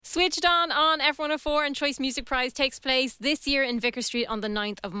Switched on F104 and Choice Music Prize takes place this year in Vicar Street on the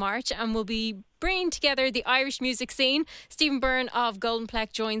 9th of March and will be bringing together the Irish music scene. Stephen Byrne of Golden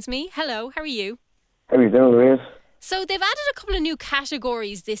Pleck joins me. Hello, how are you? How are you doing, Louise? So they've added a couple of new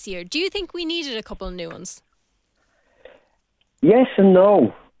categories this year. Do you think we needed a couple of new ones? Yes and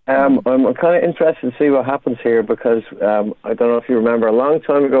no. I'm kind of interested to see what happens here because I don't know if you remember, a long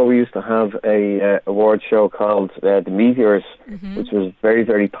time ago we used to have a award show called The Meteors, which was very,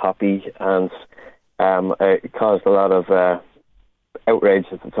 very poppy, and it caused a lot of outrage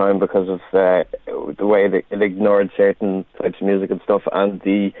at the time because of the way that it ignored certain types of music and stuff, and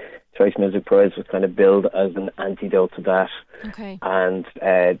the Choice Music Prize was kind of billed as an antidote to that. Okay. And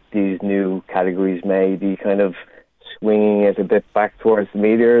these new categories may be kind of swinging it a bit back towards the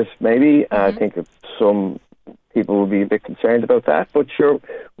meteors, maybe. I think that some people will be a bit concerned about that, but sure,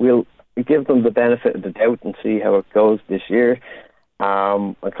 we'll give them the benefit of the doubt and see how it goes this year.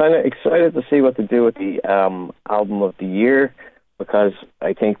 I'm kind of excited to see what they do with the album of the year, because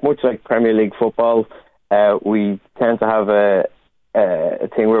I think much like Premier League football, we tend to have a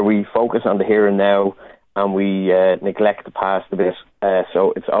thing where we focus on the here and now and we neglect the past a bit.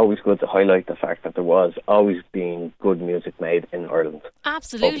 So it's always good to highlight the fact that there was always been good music made in Ireland.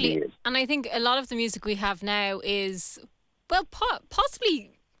 Absolutely. And I think a lot of the music we have now is, well,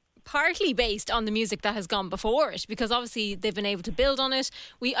 possibly partly based on the music that has gone before it, because obviously they've been able to build on it.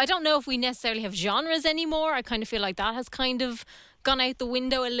 I don't know if we necessarily have genres anymore. I kind of feel like that has kind of gone out the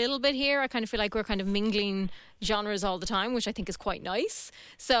window a little bit here. I kind of feel like we're kind of mingling genres all the time, which I think is quite nice.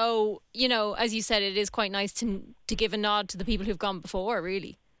 So, you know, as you said, it is quite nice to give a nod to the people who've gone before,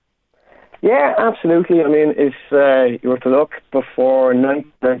 really. Yeah, absolutely. I mean, if you were to look before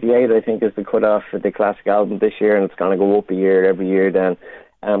 1998, I think is the cut-off for the classic album this year, and it's going to go up a year every year then.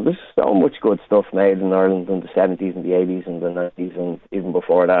 There's so much good stuff made in Ireland in the 70s and the 80s and the 90s and even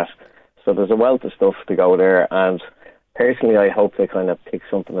before that. So there's a wealth of stuff to go there, and personally I hope they kind of pick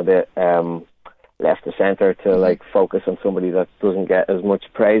something a bit left of centre to like focus on somebody that doesn't get as much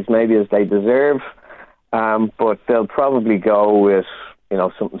praise maybe as they deserve. But they'll probably go with, you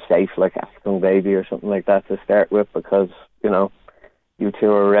know, something safe like Acting Baby or something like that to start with, because, you know, you two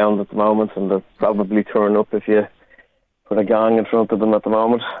are around at the moment and they'll probably turn up if you put a gong in front of them at the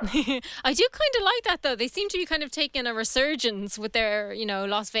moment. I do kind of like that though. They seem to be kind of taking a resurgence with their, you know,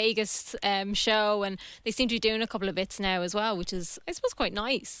 Las Vegas show, and they seem to be doing a couple of bits now as well, which is, I suppose, quite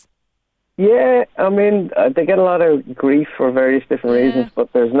nice. Yeah, I mean, they get a lot of grief for various different reasons,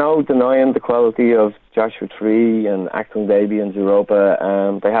 but there's no denying the quality of Joshua Tree and Acting Baby and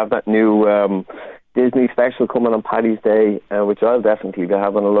Europa. They have that new Disney special coming on Paddy's Day, which I'll definitely be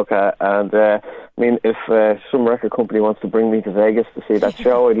having a look at. And I mean, if some record company wants to bring me to Vegas to see that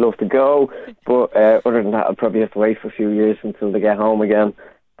show, I'd love to go. But other than that, I'll probably have to wait for a few years until they get home again.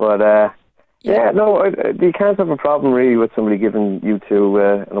 But you can't have a problem really with somebody giving you two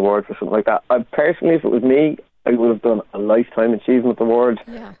an award for something like that. Personally, if it was me, I would have done a Lifetime Achievement Award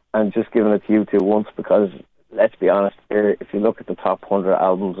and just given it to you two once, because let's be honest, if you look at the top 100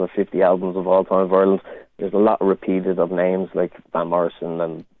 albums or 50 albums of all time of Ireland, there's a lot of repeated of names like Van Morrison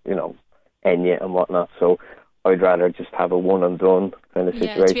and, you know, Enya and whatnot. So I'd rather just have a one and done kind of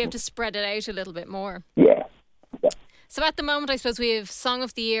situation. Yeah, to be able to spread it out a little bit more. Yeah. So at the moment, I suppose we have Song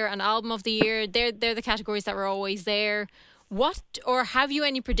of the Year and Album of the Year. They're the categories that were always there. What, or have you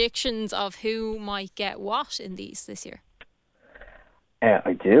any predictions of who might get what in these this year?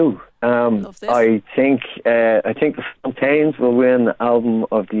 I do. Love this. I think the Fontaines will win Album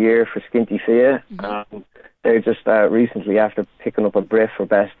of the Year for Skinty Fia. They're just recently after picking up a Brit for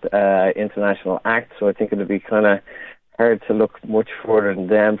Best International Act, so I think it'll be kind of hard to look much further than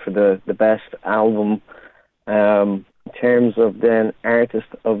them for the best album. In terms of then Artist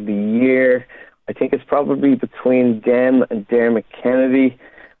of the Year, I think it's probably between them and Dermot Kennedy.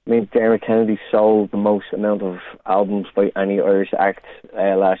 I mean, Dermot Kennedy sold the most amount of albums by any Irish act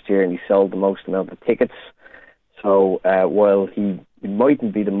last year, and he sold the most amount of tickets. So while he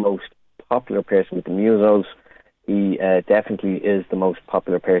mightn't be the most popular person with the musos, he definitely is the most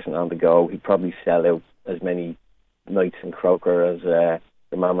popular person on the go. He'd probably sell out as many nights in Croker as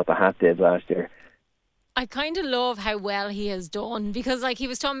the man with the hat did last year. I kind of love how well he has done, because like he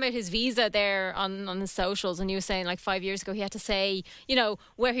was talking about his visa there on his socials, and he was saying like 5 years ago he had to say, you know,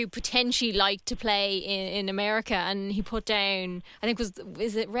 where he potentially liked to play in America, and he put down, I think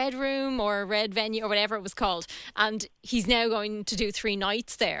is it Red Room or Red Venue or whatever it was called, and he's now going to do 3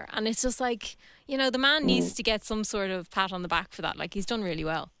 nights there, and it's just like, you know, the man needs to get some sort of pat on the back for that. Like, he's done really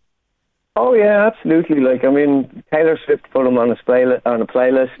well. Oh yeah, absolutely. Like, I mean, Taylor Swift put him on a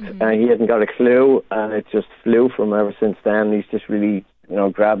playlist, and he hadn't got a clue, and it just flew from ever since then. He's just really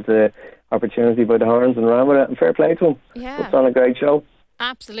grabbed the opportunity by the horns and ran with it, and fair play to him. Yeah. It's on a great show.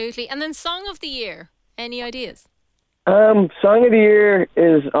 Absolutely. And then Song of the Year, any ideas? Song of the Year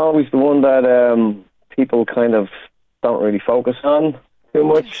is always the one that people kind of don't really focus on too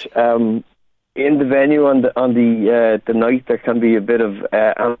much. In the venue on the night, there can be a bit of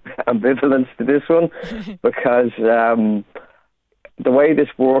ambivalence to this one because the way this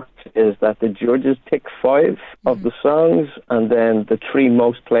works is that the judges pick 5 of the songs, and then the 3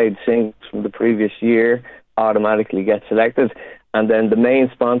 most played singles from the previous year automatically get selected, and then the main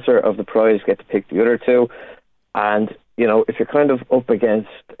sponsor of the prize get to pick the other 2. And if you're kind of up against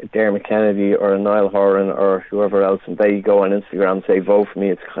Dermot Kennedy or Niall Horan or whoever else, and they go on Instagram and say vote for me,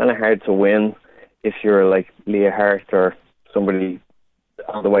 it's kind of hard to win if you're like Leah Hart or somebody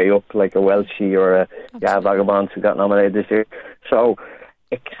on the way up like a Welshie or a Vagabond who got nominated this year. So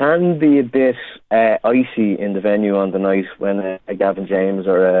it can be a bit icy in the venue on the night when a Gavin James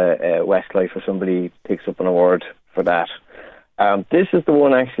or a Westlife or somebody picks up an award for that. This is the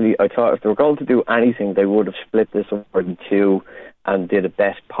one, actually, I thought if they were going to do anything, they would have split this award in 2 and did a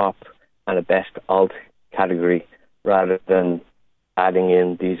best pop and a best alt category rather than adding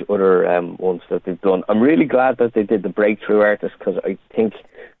in these other ones that they've done. I'm really glad that they did the breakthrough artist, because I think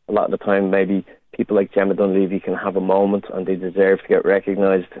a lot of the time maybe people like Gemma Dunleavy can have a moment and they deserve to get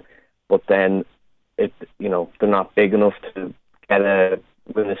recognised, but then they're not big enough to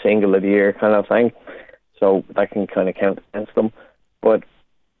win a single of the year kind of thing. So that can kind of count against them. But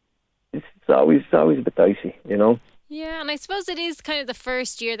it's always a bit dicey, Yeah, and I suppose it is kind of the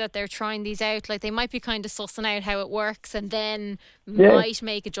first year that they're trying these out. Like, they might be kind of sussing out how it works and then might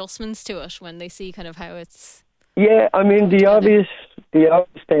make adjustments to it when they see kind of how it's... Yeah, I mean, the obvious thing,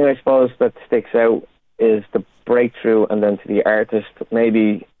 I suppose, that sticks out is the breakthrough, and then to the artist.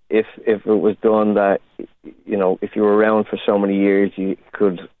 Maybe if it was done that, if you were around for so many years, you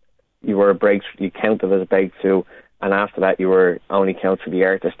were a breakthrough, you counted as a breakthrough, and after that you were only count for the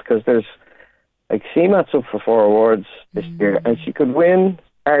artist, because there's like CMAT's up for 4 awards this year, and she could win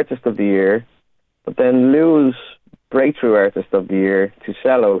Artist of the Year, but then lose Breakthrough Artist of the Year to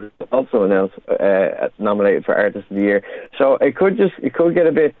Cello, who's also nominated for Artist of the Year. So it could get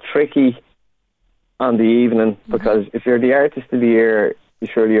a bit tricky on the evening, because if you're the Artist of the Year,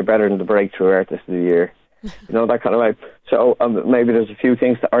 surely you're better than the Breakthrough Artist of the Year. That kind of way. So maybe there's a few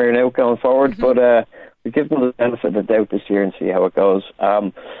things to iron out going forward, but we give them the benefit of the doubt this year and see how it goes.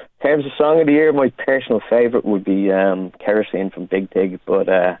 In terms of Song of the Year, my personal favourite would be Kerosene from Big Pig, but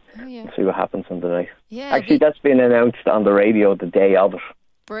we'll see what happens on the night. Yeah, actually, that's been announced on the radio the day of it.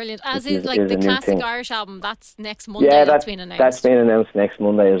 Brilliant. As is like the classic Irish album, that's next Monday. That's been announced. That's been announced next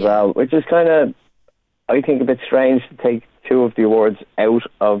Monday as well, which is kind of, I think, a bit strange to take 2 of the awards out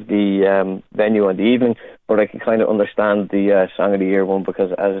of the venue on the evening, but I can kind of understand the Song of the Year one,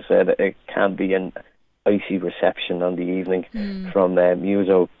 because, as I said, it can be an icy reception on the evening from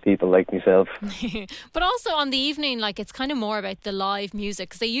muso people like myself. But also on the evening, like, it's kind of more about the live music,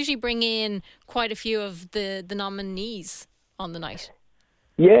 because they usually bring in quite a few of the nominees on the night.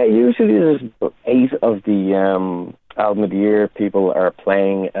 Yeah, usually there's 8 of the Album of the Year people are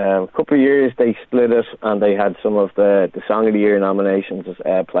playing. A couple of years they split it, and they had some of the Song of the Year nominations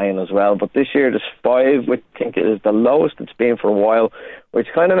playing as well. But this year there's 5, which I think is the lowest it's been for a while, which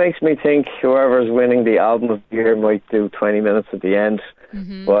kind of makes me think whoever's winning the Album of the Year might do 20 minutes at the end.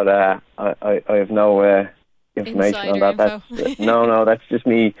 But I have no information on that. No, that's just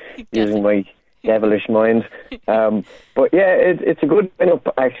me using my devilish mind. But yeah, it's a good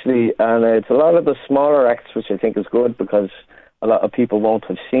lineup actually, and it's a lot of the smaller acts, which I think is good, because a lot of people won't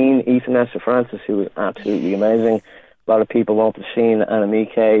have seen Ethan Esther Francis, who was absolutely amazing. A lot of people won't have seen Anna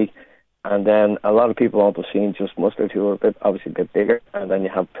Mike, and then a lot of people won't have seen Just Mustard, who are obviously a bit bigger, and then you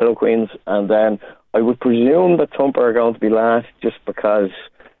have Pillow Queens, and then I would presume that Thumper are going to be last, just because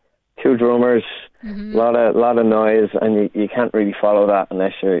 2 drummers, a lot of noise, and you can't really follow that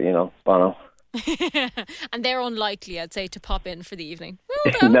unless you're, Bono. And they're unlikely, I'd say, to pop in for the evening.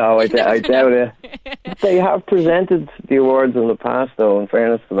 No, I doubt it. They have presented the awards in the past, though, in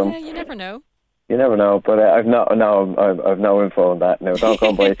fairness to them. Yeah, you never know. You never know, but I've no info on that. Now, don't go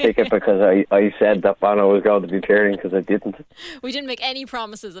and buy a ticket because I said that Bono was going to be appearing, because I didn't. We didn't make any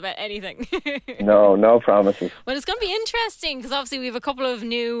promises about anything. No promises. Well, it's going to be interesting, because obviously we have a couple of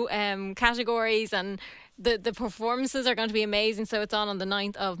new categories, and the performances are going to be amazing. So it's on the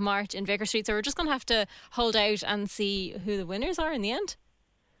 9th of March in Vicar Street. So we're just going to have to hold out and see who the winners are in the end.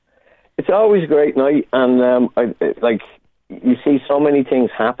 It's always a great night, and you see so many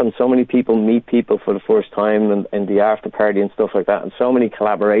things happen. So many people meet people for the first time and the after party and stuff like that. And so many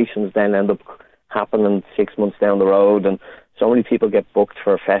collaborations then end up happening 6 months down the road. And so many people get booked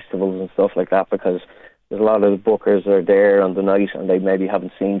for festivals and stuff like that because there's a lot of the bookers are there on the night and they maybe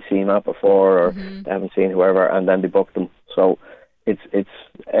haven't seen CMAT before or they haven't seen whoever, and then they book them. So it's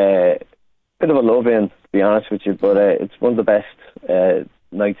a bit of a love-in, to be honest with you, but it's one of the best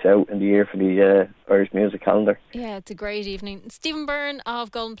nights out in the year for the Irish music calendar. Yeah, it's a great evening. Stephen Byrne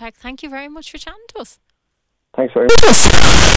of Golden Plex, thank you very much for chatting to us. Thanks very much.